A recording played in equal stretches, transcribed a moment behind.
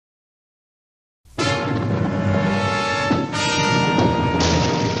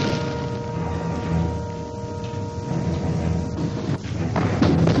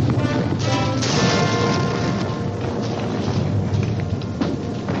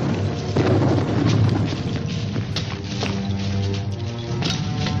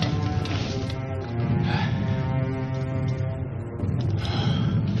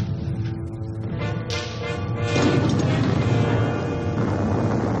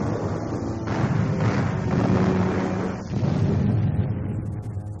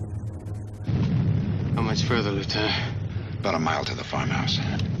lived, huh? About a mile to the farmhouse.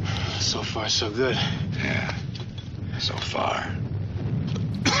 So far, so good. Yeah, so far.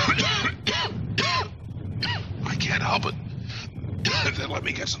 I can't help it. If they'd let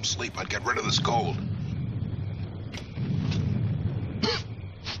me get some sleep, I'd get rid of this cold.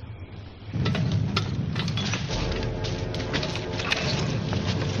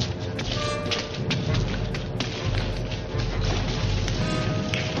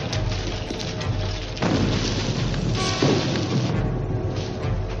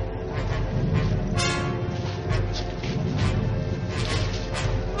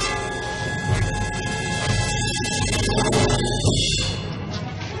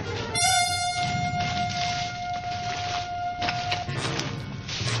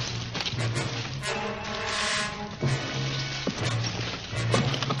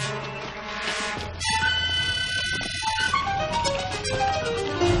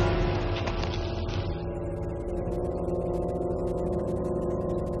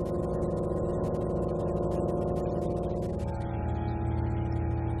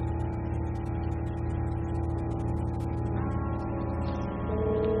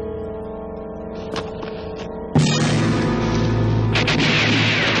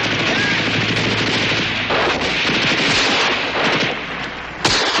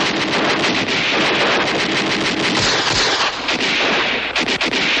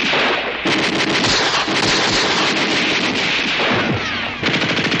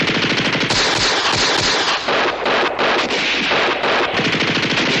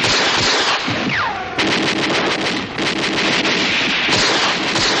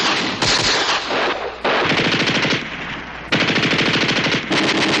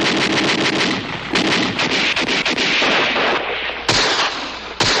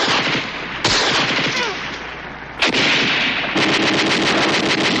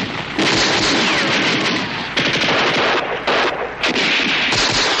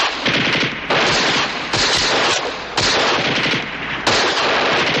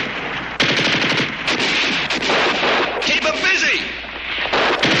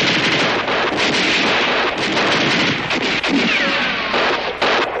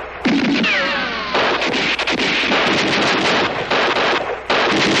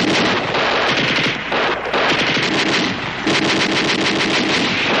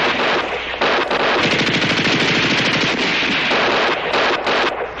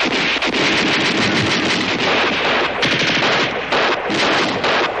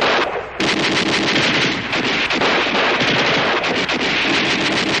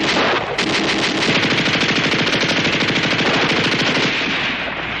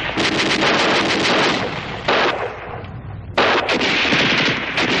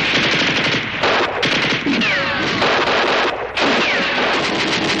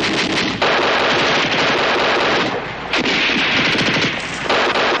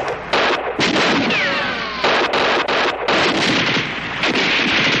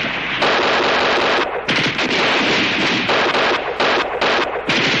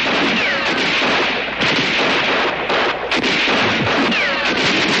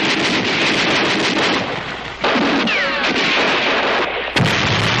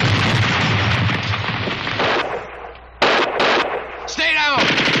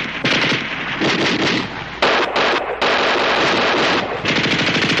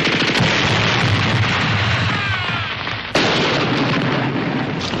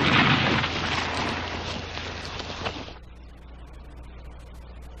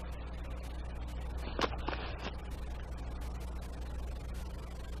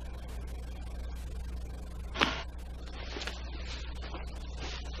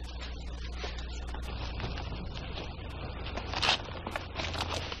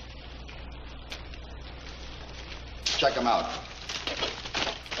 Check him out.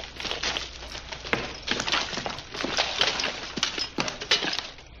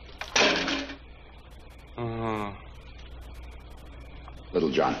 Little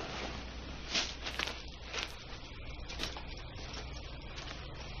John.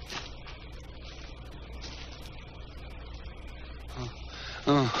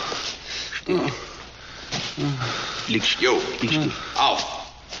 Lieg still. Lieg still. Auf!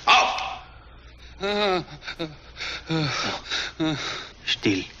 Auf!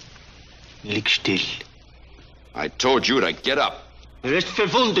 Still. Lieg still. I told you to get up. Er ist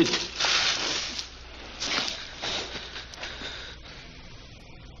verwundet.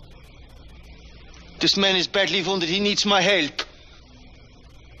 This man is badly wounded. He needs my help.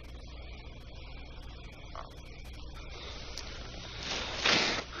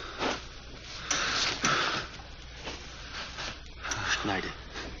 Schneider.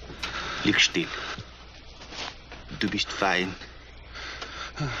 Lieg still. du bist fein.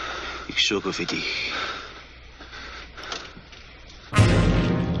 Ich sorge für dich.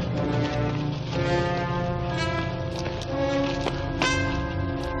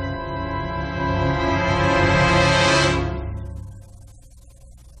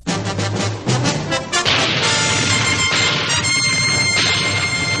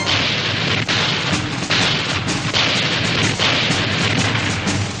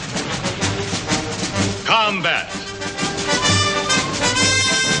 Combat.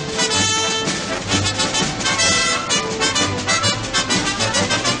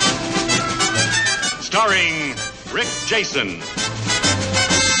 Starring Rick Jason.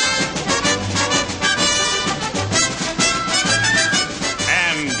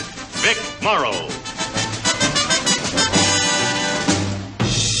 And Vic Morrow.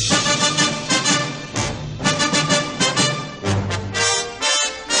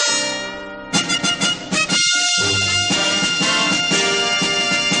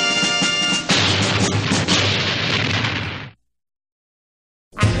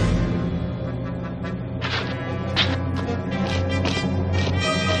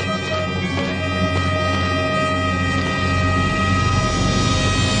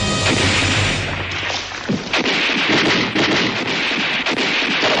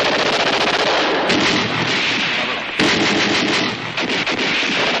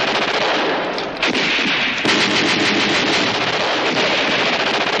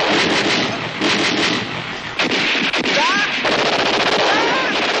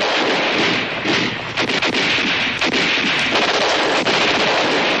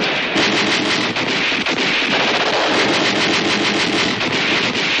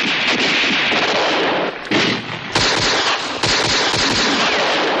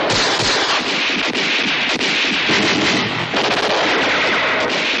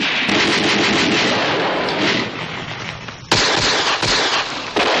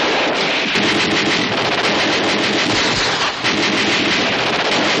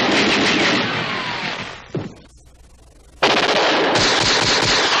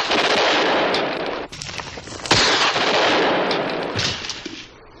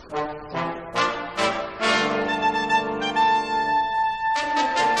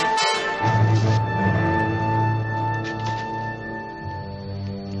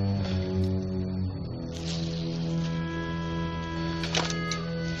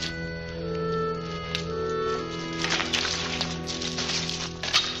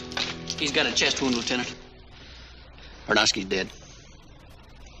 He's got a chest wound, Lieutenant. Bernowski's dead.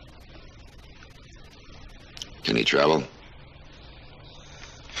 Can he travel?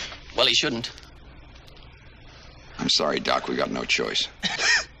 Well, he shouldn't. I'm sorry, Doc. We got no choice.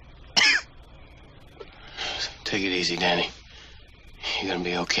 Take it easy, Danny. You're gonna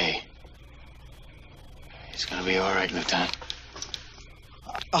be okay. It's gonna be all right, Lieutenant.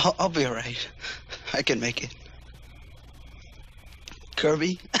 I'll be all right. I can make it.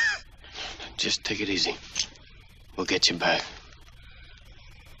 Kirby? Just take it easy. We'll get you back.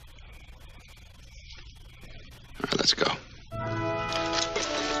 All right, let's go.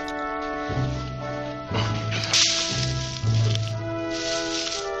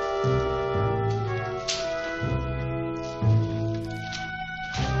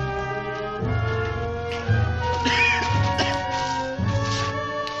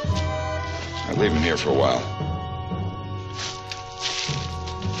 I'll leave him here for a while.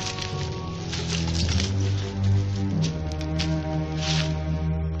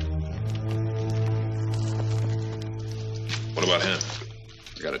 What about him?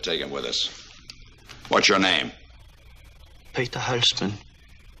 We gotta take him with us. What's your name? Peter Halsman,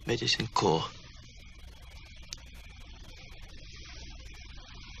 Medicine Corps.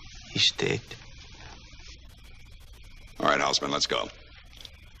 He's dead. All right, Halsman, let's go.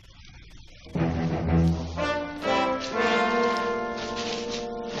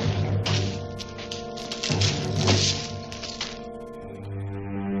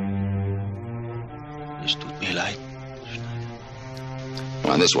 Es tut mir leid.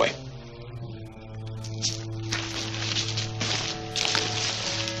 Come on, this way.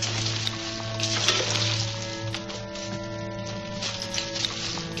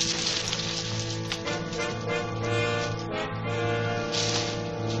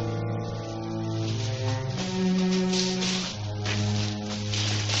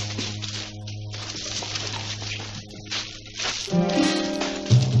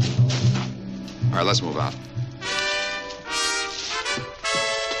 All right, let's move on.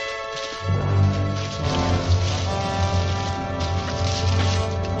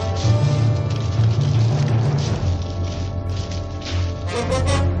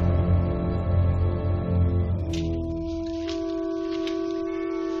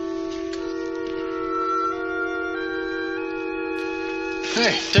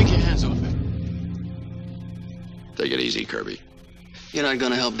 Take your hands off him. Take it easy, Kirby. You're not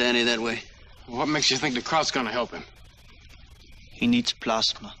gonna help Danny that way. What makes you think the Kraut's gonna help him? He needs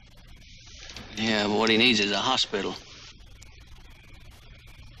plasma. Yeah, but what he needs is a hospital.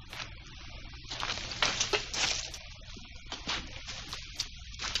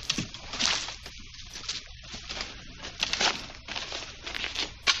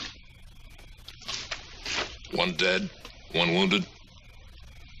 One dead, one wounded.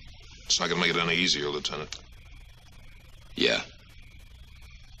 It's not gonna make it any easier, Lieutenant. Yeah.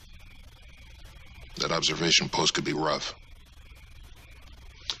 That observation post could be rough.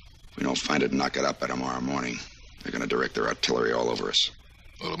 If we don't find it and knock it up by tomorrow morning, they're gonna direct their artillery all over us.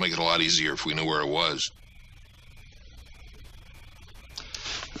 Well, it'll make it a lot easier if we knew where it was.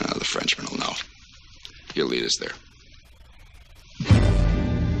 The Frenchman will know. He'll lead us there.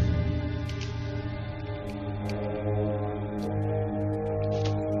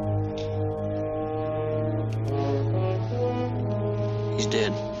 He's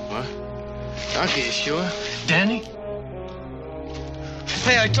dead. What? Donkey, you sure? Danny?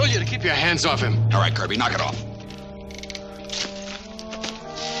 Hey, I told you to keep your hands off him. All right, Kirby, knock it off.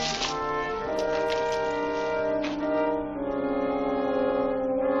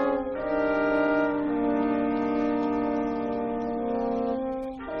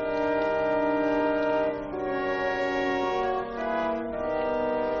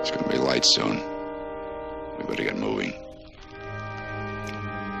 It's gonna be light soon. We better get moving.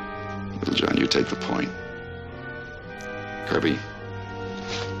 Little John, you take the point. Kirby,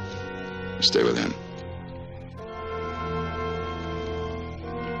 stay with him.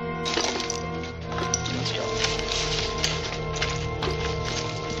 Let's go.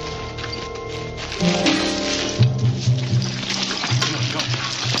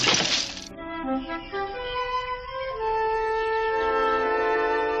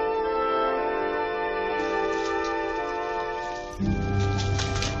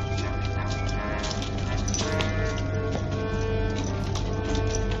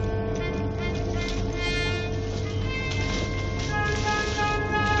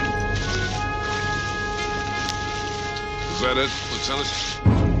 Is that it, Lieutenant?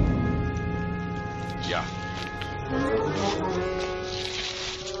 Yeah.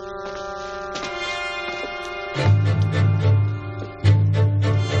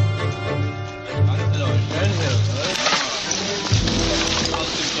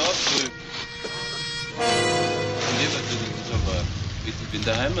 Ich bin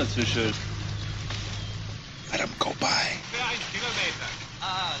daheim zwischen. Let him go by. Für 1 Kilometer.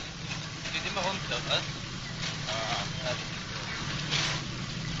 Ah, geht immer runter, was?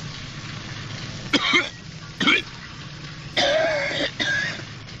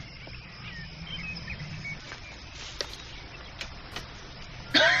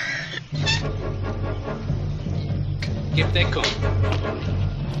 Gib Deckung.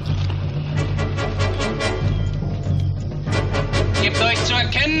 Gebt euch zu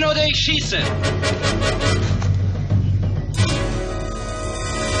erkennen oder ich schieße.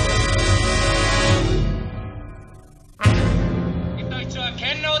 Gebt euch zu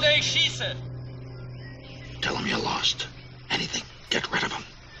erkennen oder ich schieße. Tell him you're lost. Anything. Get rid of him.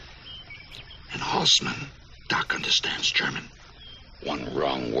 And Holzman, Doc understands German. One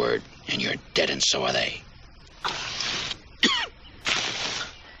wrong word, and you're dead, and so are they.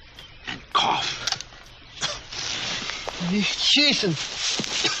 And cough. Nicht schießen.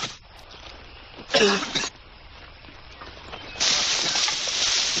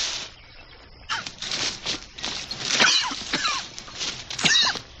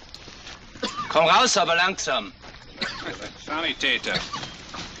 Komm raus, aber langsam. Sanitäter.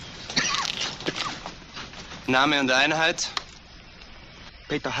 Name und Einheit?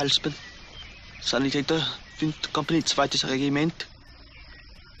 Peter Halsben, Sanitäter, 5. Kompanie, 2. Regiment.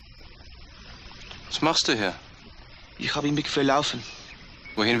 Was machst du hier? Ich habe mich verlaufen.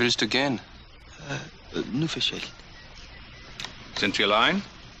 Wohin willst du gehen? Nur verschwächt. Sind wir allein?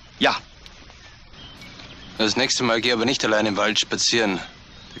 Ja, Das nächste Mal geh aber nicht allein im Wald spazieren.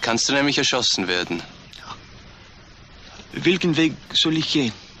 Da kannst du nämlich erschossen werden. welchen Weg soll ich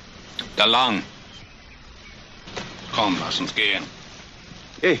gehen? Da lang. Komm, lass uns gehen.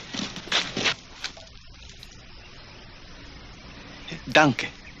 Hey. Danke.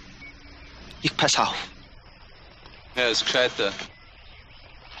 Ich pass auf. Ja, ist gescheiter.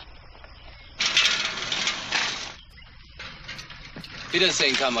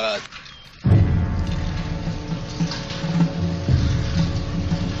 Wiedersehen, Kamerad.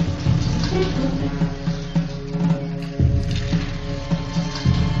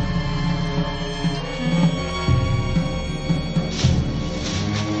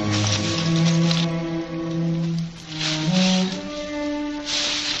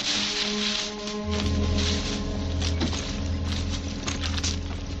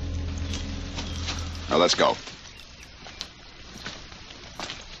 Now, let's go.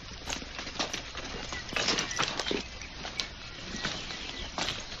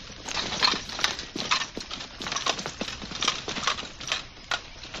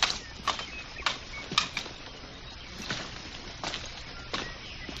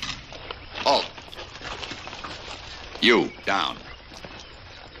 Halt. You, down.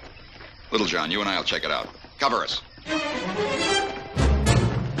 Little John, you and I will check it out. Cover us.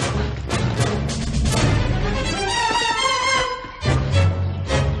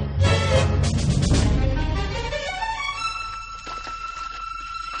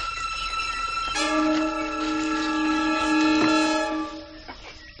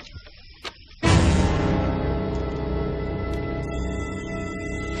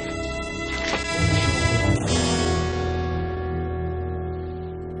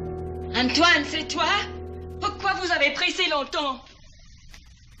 Antoine, c'est toi? Pourquoi vous avez pris si longtemps?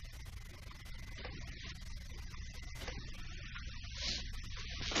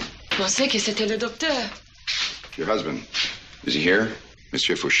 Je pensais que c'était le docteur. Your husband. Is he here?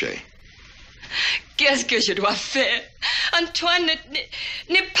 Monsieur Fouché. Qu'est-ce que je dois faire? Antoine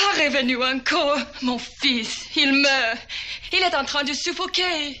n'est pas revenu encore. Mon fils, il meurt. Il est en train de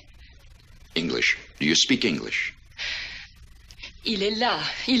suffoquer. English. Do you speak English? Il est là.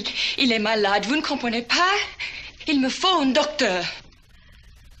 Il est malade. Vous ne comprenez pas? Il me faut un docteur.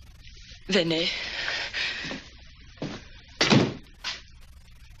 Venez.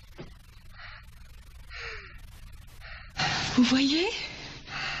 Vous voyez?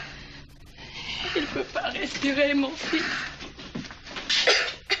 Il ne peut pas respirer, mon fils.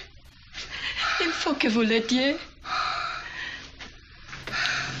 Il faut que vous l'aidiez.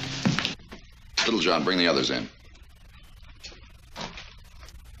 Little John, bring the others in.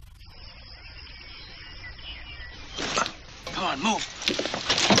 Come on, move.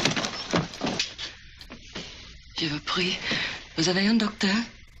 Je vous prie, vous avez un docteur?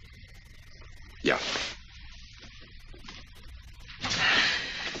 Yeah.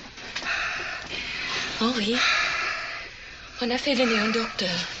 Henri, on a fait venir un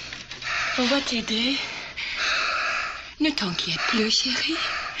docteur. On va t'aider. Ne t'inquiète plus, chérie.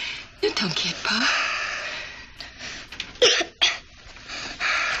 Ne t'inquiète pas.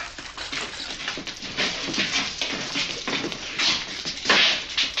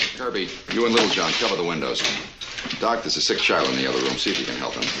 Kirby, you and Little John, cover the windows. Doc, there's a sick child in the other room. See if you can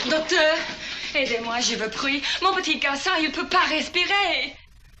help him. Docteur, aidez-moi, je vous prie. Mon petit garçon, il ne peut pas respirer.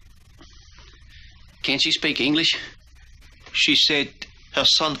 Can't she speak English? She said her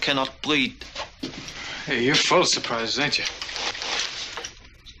son cannot breathe. Hey, you're full of surprises, ain't you?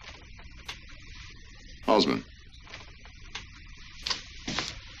 Husband.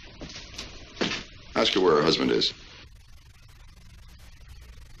 Ask her where her husband is.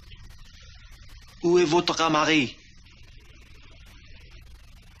 Où est votre mari?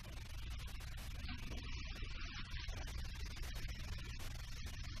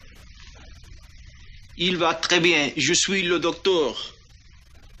 Il va très bien. Je suis le docteur.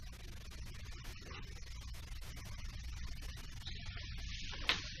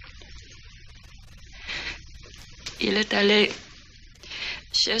 Il est allé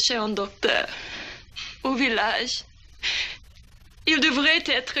chercher un docteur au village. Il devrait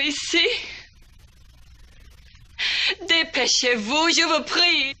être ici. Dépêchez-vous, je vous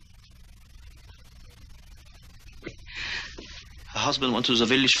prie. Her husband went to the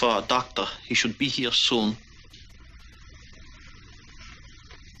village for a doctor. He should be here soon.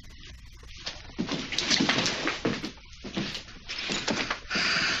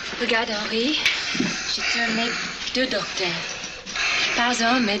 Regarde, Henri. Je te mets 2 docteurs. Pas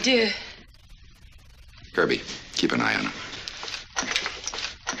un, mais 2. Kirby, keep an eye on him.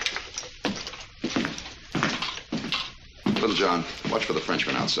 Little John, watch for the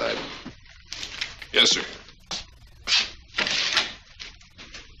Frenchman outside. Yes, sir.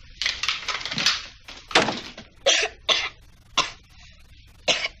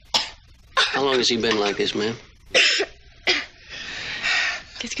 How long has he been like this, ma'am?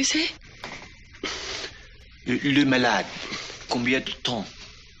 Qu'est-ce que c'est? Le malade. Combien de temps?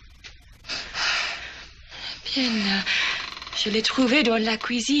 Bien, je l'ai trouvé dans la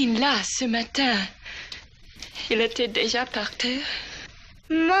cuisine, là, ce matin. Il était déjà par terre.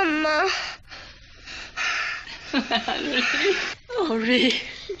 Maman. Henri,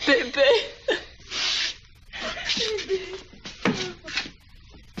 bébé.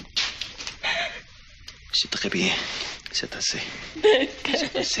 C'est très bien. C'est assez.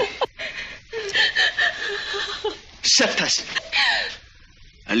 C'est assez. C'est assez.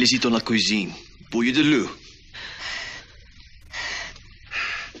 Allez-y dans la cuisine. Bouillez de l'eau.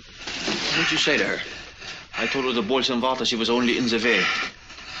 What did you say to her? I told her the boils and water, she was only in the way.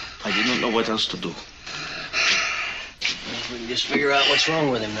 I did not know what else to do. We can just figure out what's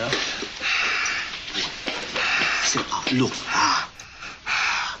wrong with him now. Look.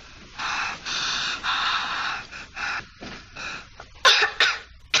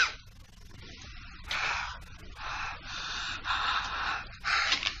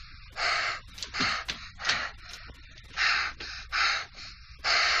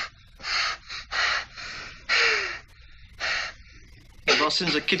 He was in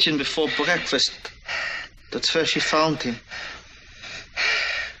the kitchen before breakfast. That's where she found him.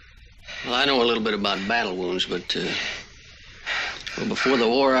 Well, I know a little bit about battle wounds, but well, before the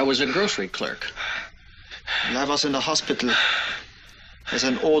war, I was a grocery clerk. And I was in the hospital as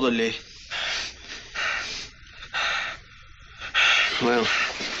an orderly. Well,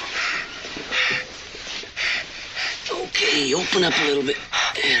 okay, open up a little bit.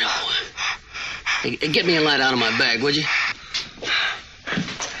 You know. Hey, get me a light out of my bag, would you?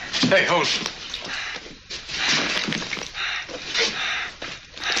 Hey, hold.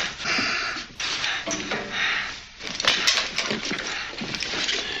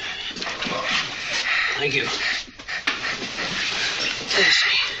 Thank you.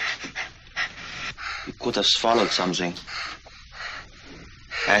 He could have swallowed something.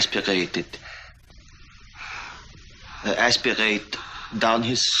 Aspirated. Aspirate down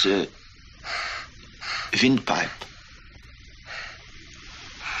his windpipe.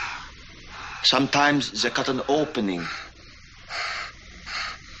 Sometimes they cut an opening.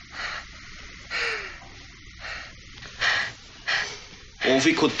 Or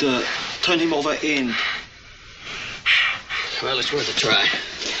we could turn him over in. Well, it's worth a try.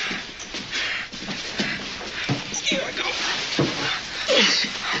 Here I go.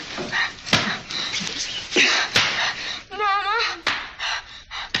 Mama!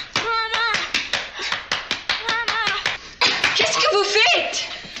 Mama! Mama! Qu'est-ce que vous faites?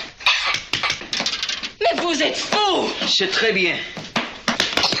 Mais vous êtes fou! C'est très bien.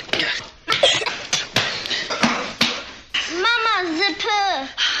 Mama, j'ai peur.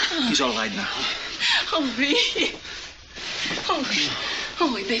 He's all right now. Oh oui. Oh oui.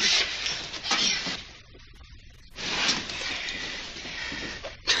 Oh oui, baby.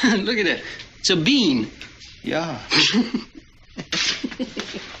 Look at that. It's a bean. Yeah.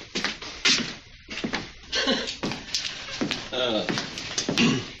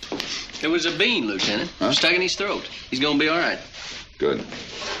 It was a bean, Lieutenant. Huh? Stuck in his throat. He's gonna be all right. Good.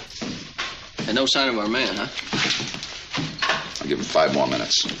 And no sign of our man, huh? I'll give him 5 more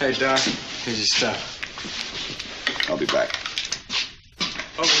minutes. Hey, Doc. Here's your stuff. I'll be back.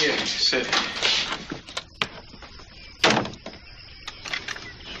 Over here. Sit.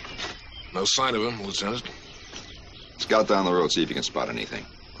 No sign of him, Lieutenant. Scout down the road, see if you can spot anything.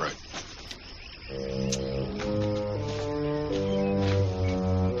 Right.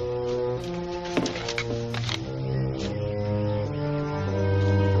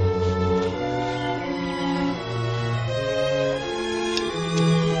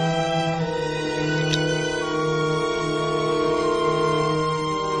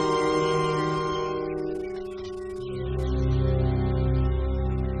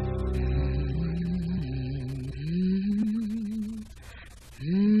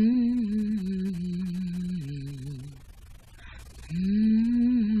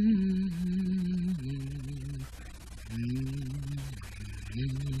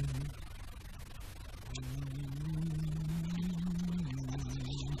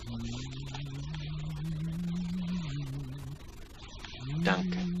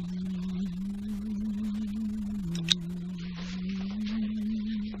 Danke.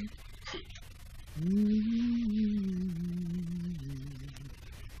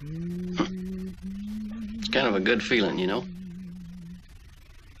 It's kind of a good feeling, you know?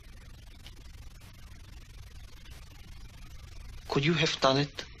 Could you have done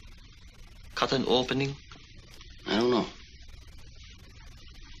it? Cut an opening? I don't know.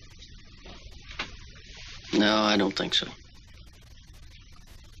 No, I don't think so.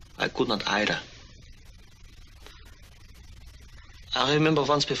 I could not either. I remember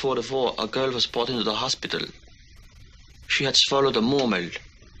once before the war, a girl was brought into the hospital. She had swallowed a murmel.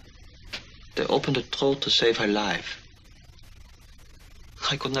 They opened her throat to save her life.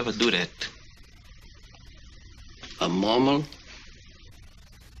 I could never do that. A marble?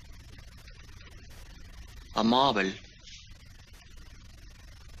 A marble.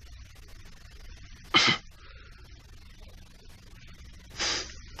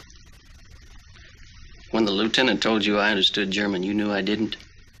 When the lieutenant told you I understood German, you knew I didn't?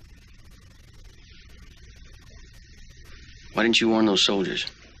 Why didn't you warn those soldiers?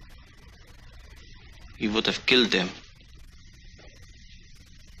 he would have killed them.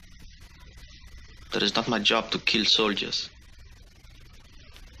 That is not my job to kill soldiers.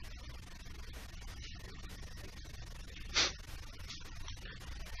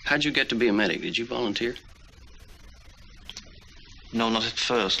 How'd you get to be a medic? Did you volunteer? No, not at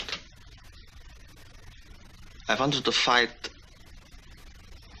first. I wanted to fight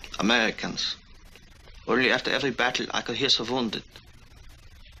Americans. Only after every battle I could hear the wounded.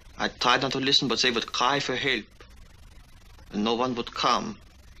 I tried not to listen, but they would cry for help. And no one would come.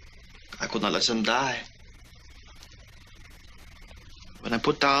 I could not let them die. When I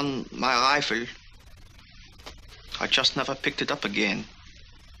put down my rifle, I just never picked it up again.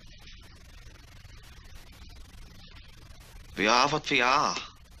 We are what we are.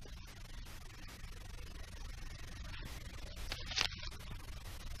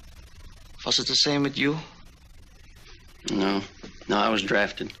 Was it the same with you? No, I was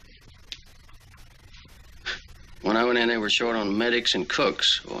drafted. When I went in, they were short on medics and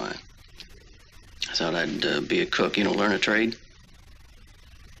cooks. Why? I thought I'd be a cook, learn a trade.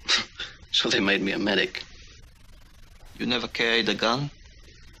 So they made me a medic. You never carried a gun?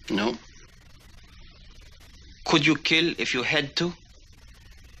 No. Could you kill if you had to?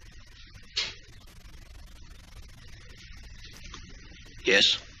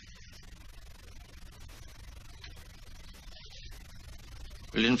 Yes.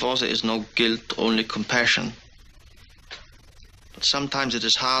 Well, in war there is no guilt, only compassion. But sometimes it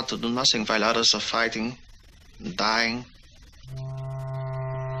is hard to do nothing while others are fighting and dying.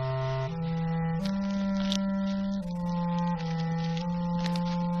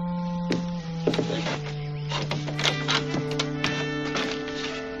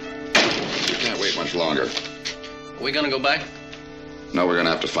 We can't wait much longer. Are we gonna go back? No, we're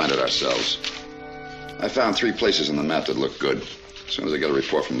gonna have to find it ourselves. I found 3 places on the map that look good. As soon as I get a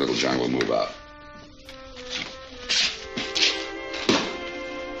report from Little John, we'll move out.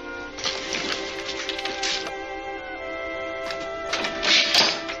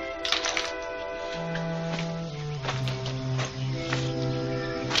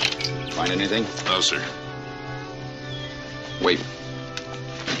 Find anything? No, sir. Wait.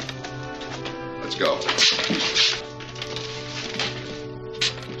 Let's go.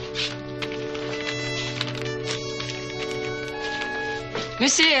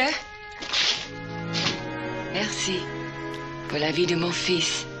 Monsieur. Merci pour la vie de mon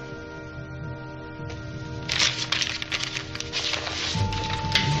fils.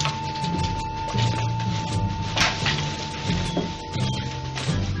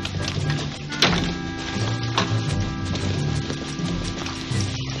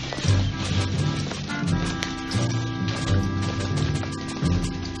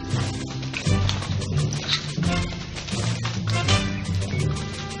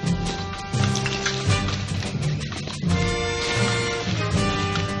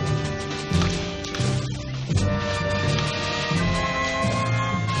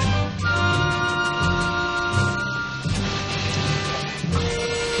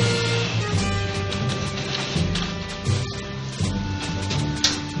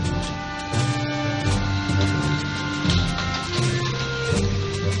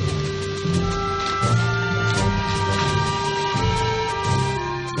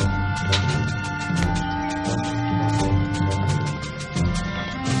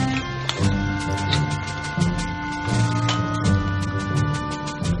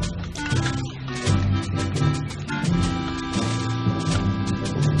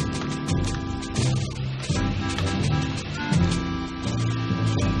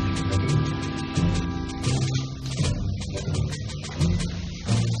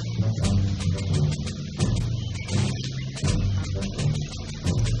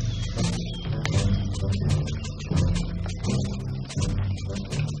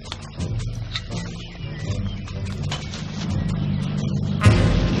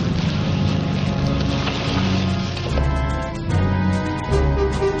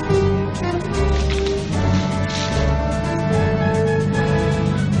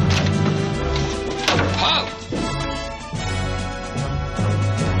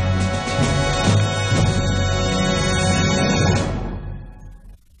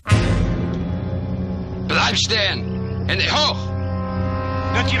 Stehen! Hände hoch!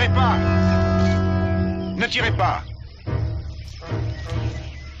 Ne tirez pas! Ne tirez pas!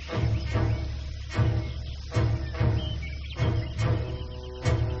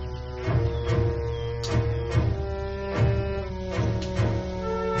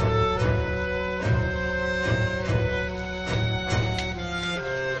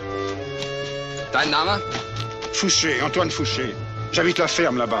 Dein Name? Fouché, Antoine Fouché. J'habite la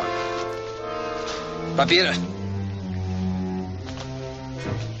ferme là-bas. Papiere.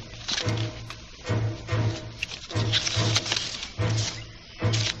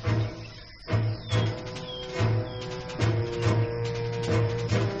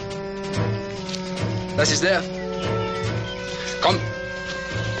 Das ist der. Komm.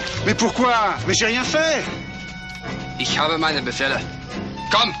 Mais pourquoi? Mais j'ai rien fait. Ich habe meine Befehle.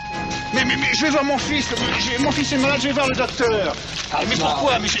 Komm. Mais je vais voir mon fils. Mon fils est malade, je vais voir le docteur. Ah, mais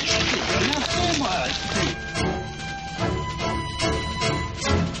pourquoi? Mais j'ai rien fait, moi.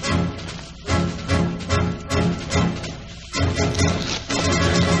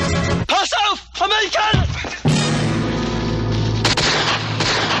 Pass auf! Amerikaner!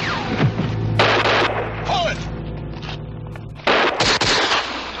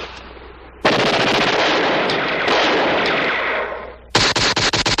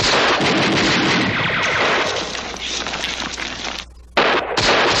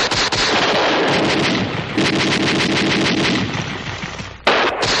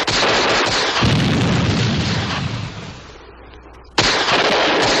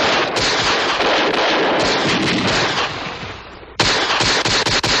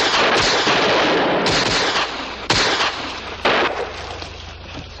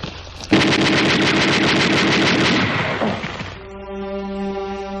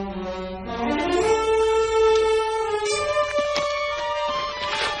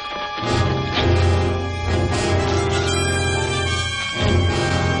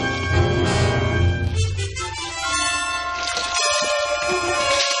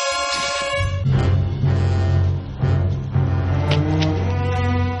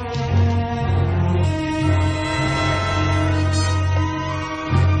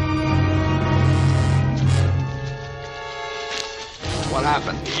 What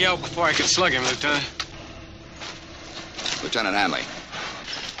happened? He yelled before I could slug him, Lieutenant. Lieutenant Hanley.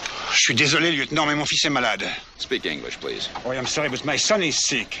 Je suis désolé, lieutenant, mais mon fils est malade. Speak English, please. Oh, I'm sorry, but my son is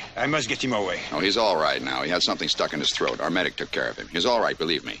sick. I must get him away. Oh, he's all right now. He had something stuck in his throat. Our medic took care of him. He's all right,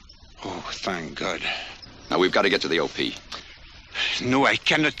 believe me. Oh, thank God. Now, we've got to get to the OP. No, I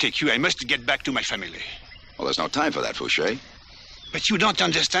cannot take you. I must get back to my family. Well, there's no time for that, Fouché. But you don't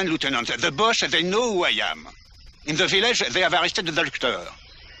understand, Lieutenant. The Boche, they know who I am. In the village, they have arrested the doctor.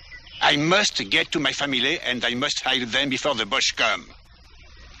 I must get to my family, and I must hide them before the Boche come.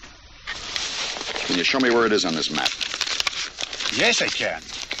 Can you show me where it is on this map? Yes, I can.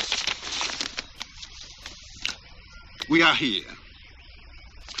 We are here.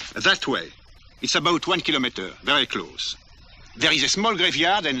 That way. It's about 1 kilometer, very close. There is a small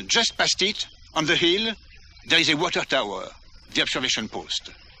graveyard, and just past it, on the hill, there is a water tower, the observation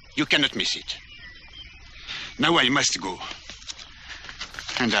post. You cannot miss it. Now I must go.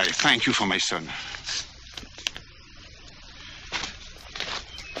 And I thank you for my son.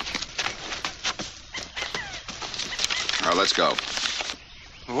 All right, let's go.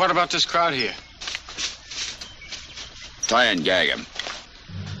 What about this crowd here? Tie and gag him.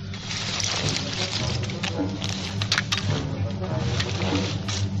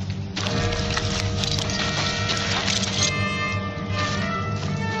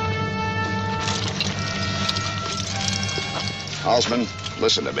 Osmond,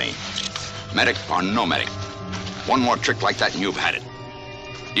 listen to me. Medic or no medic. One more trick like that and you've had it.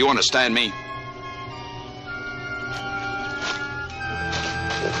 Do you understand me?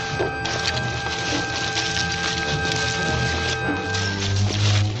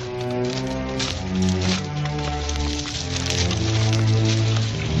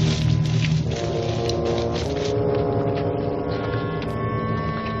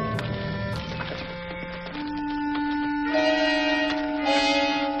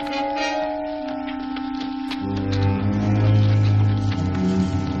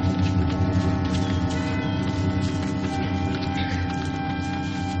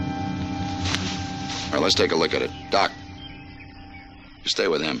 All right, let's take a look at it. Doc, you stay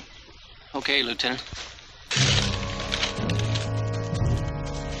with him. Okay, Lieutenant.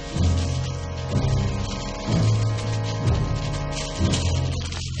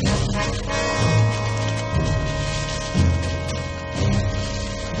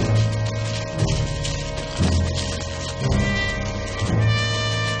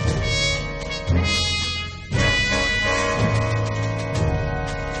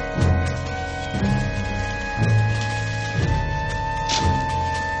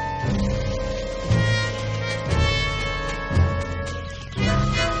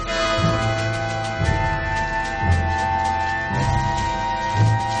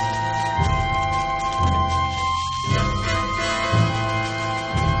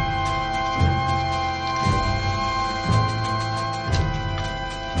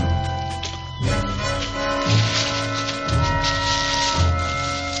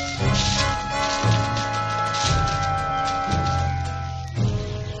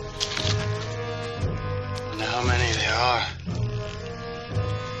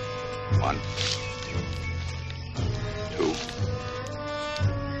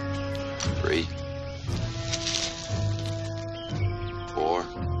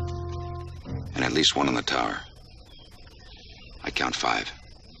 At least one in the tower. I count 5.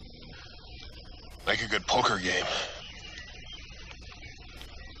 Like a good poker game.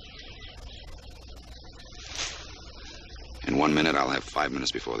 In 1 minute, I'll have 5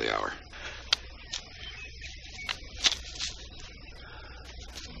 minutes before the hour.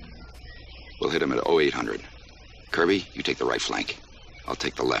 We'll hit him at 0800. Kirby, you take the right flank. I'll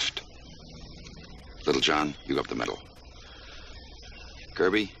take the left. Little John, you go up the middle.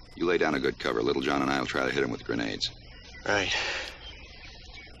 Kirby, you lay down a good cover. Little John and I will try to hit him with grenades. Right.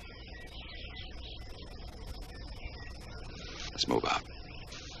 Let's move out.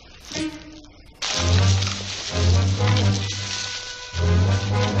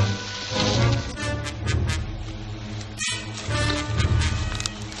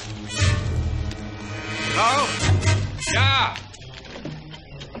 Hello? Ja!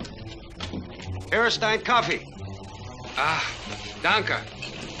 Hier ist dein Kaffee. Ah, danke.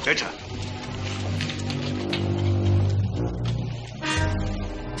 Bitte.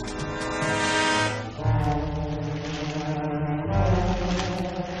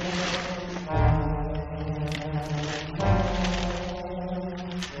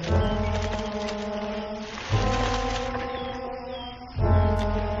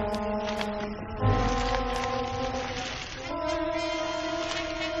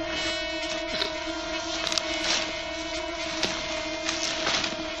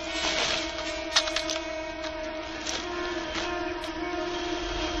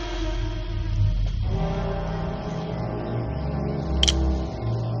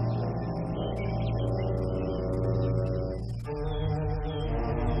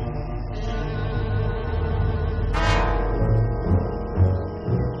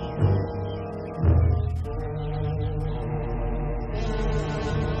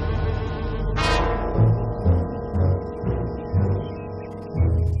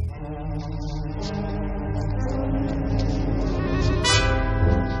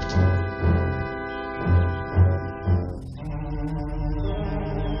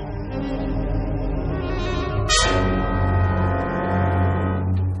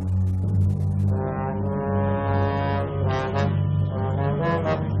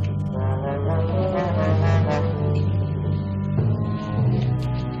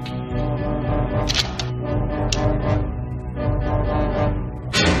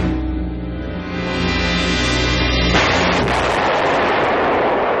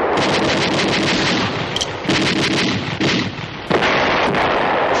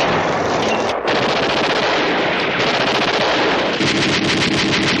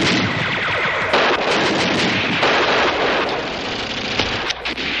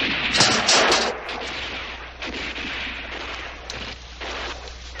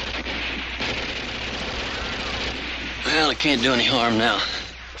 Well, it can't do any harm now.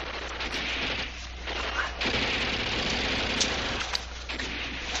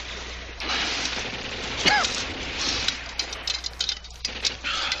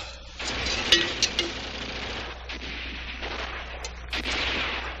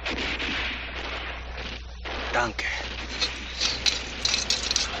 Danke.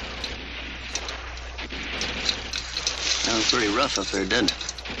 Sounds pretty rough up there, doesn't it?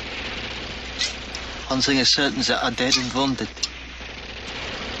 One thing is certain, they are dead and wounded.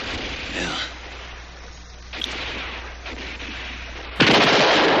 Yeah.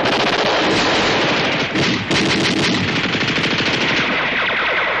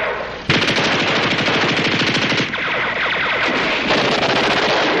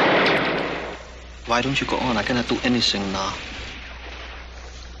 Why don't you go on? I cannot do anything now.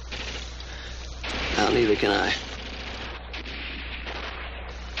 Now, neither can I.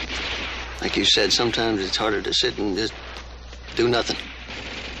 Like you said, sometimes it's harder to sit and just do nothing.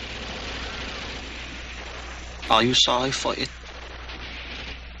 Are you sorry for it?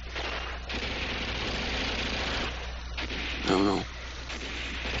 I don't know.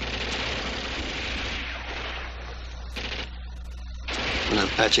 When I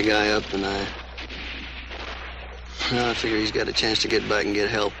patch a guy up and I figure he's got a chance to get back and get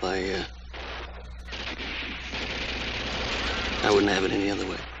help, I wouldn't have it any other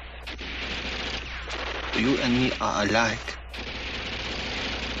way. You and me are alike.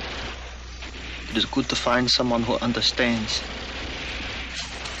 It is good to find someone who understands.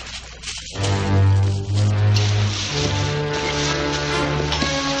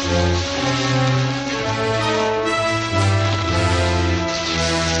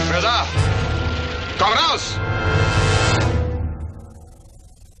 Wer da? Komm raus!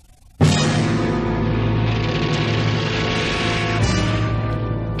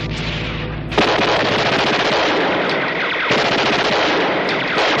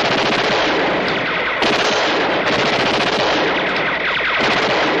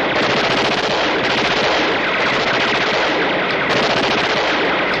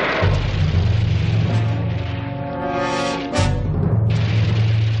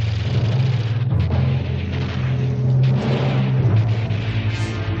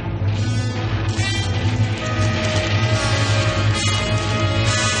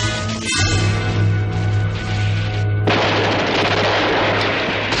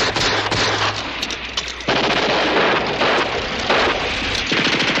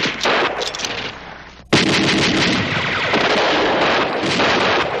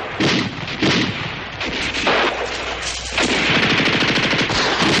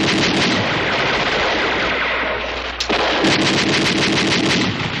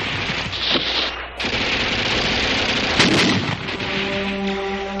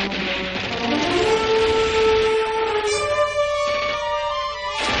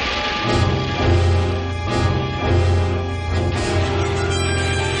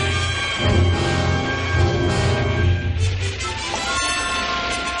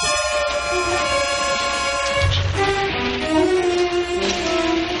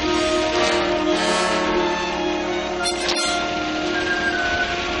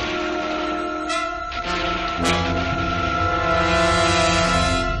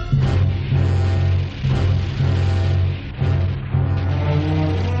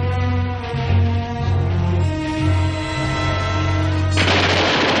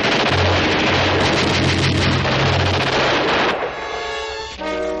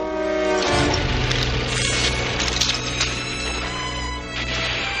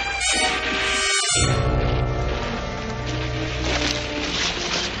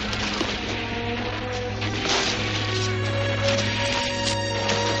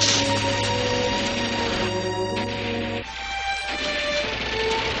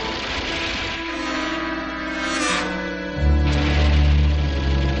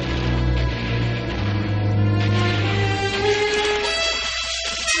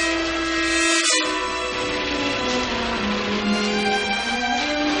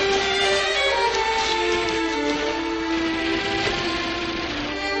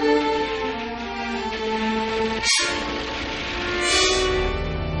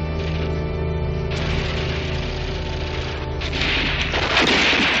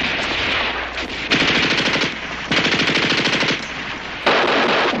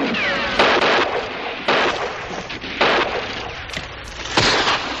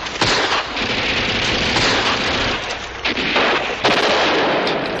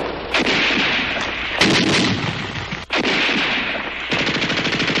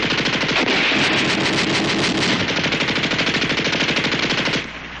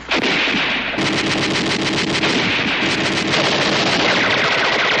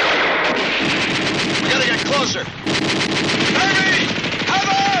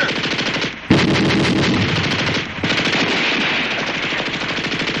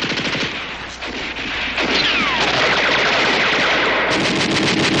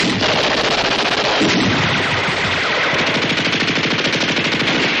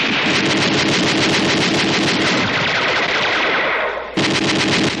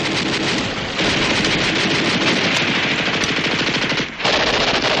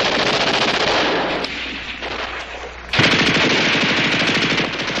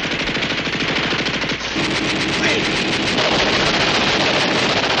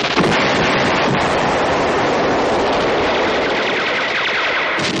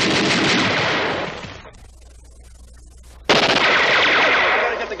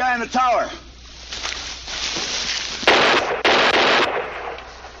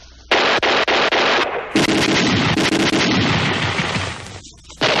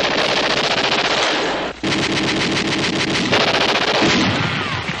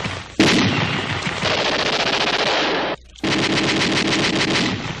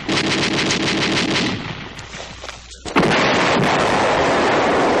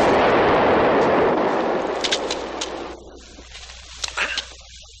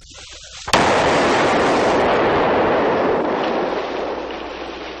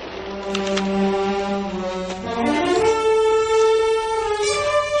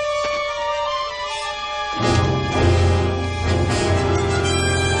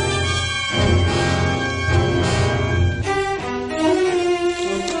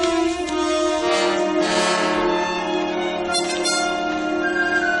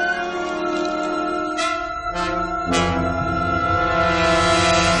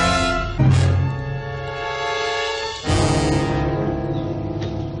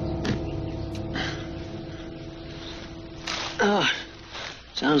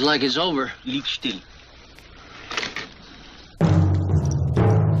 Sounds like it's over. Lieg still.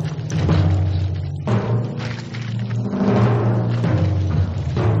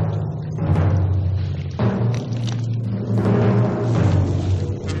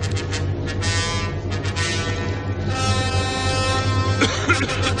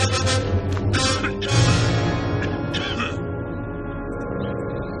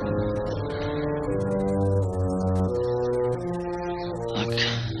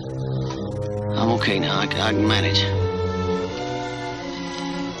 I'm okay now. I can manage.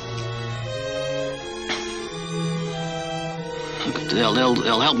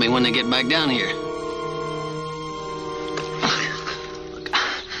 They'll help me when they get back down here.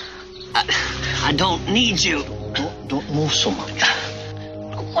 I don't need you. Don't move so much.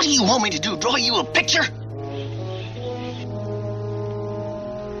 What do you want me to do? Draw you a picture?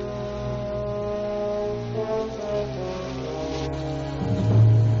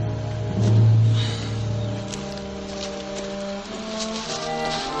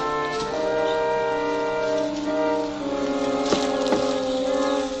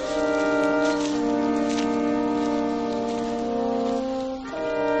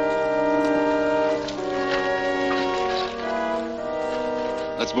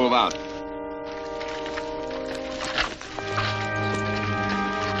 Let's move out.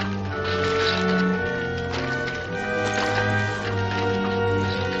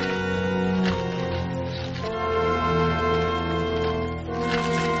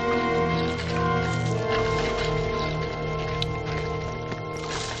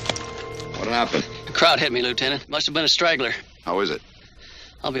 What happened? The crowd hit me, Lieutenant. Must have been a straggler. How is it?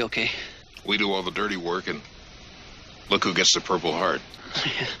 I'll be okay. We do all the dirty work, and look who gets the Purple Heart.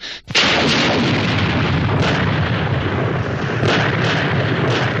 Hey,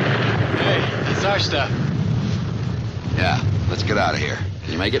 it's our stuff. Yeah, let's get out of here.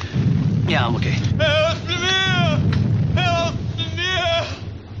 Can you make it? Yeah, I'm okay. Help me! Help me!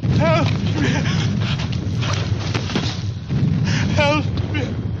 Help me! Help me!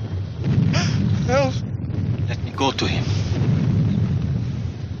 Help! Let me go to him.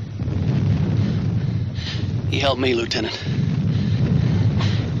 He helped me, Lieutenant.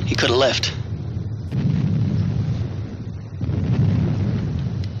 He could have left.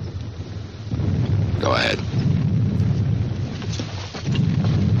 Go ahead.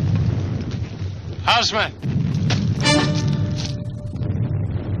 Houseman!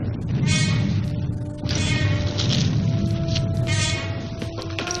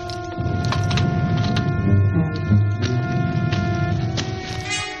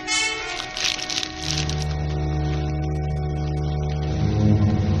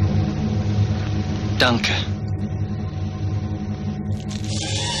 Danke.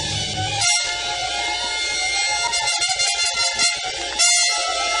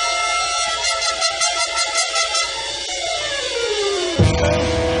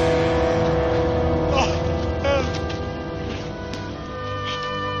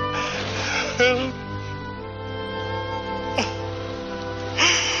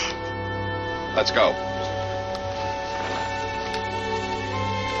 Let's go.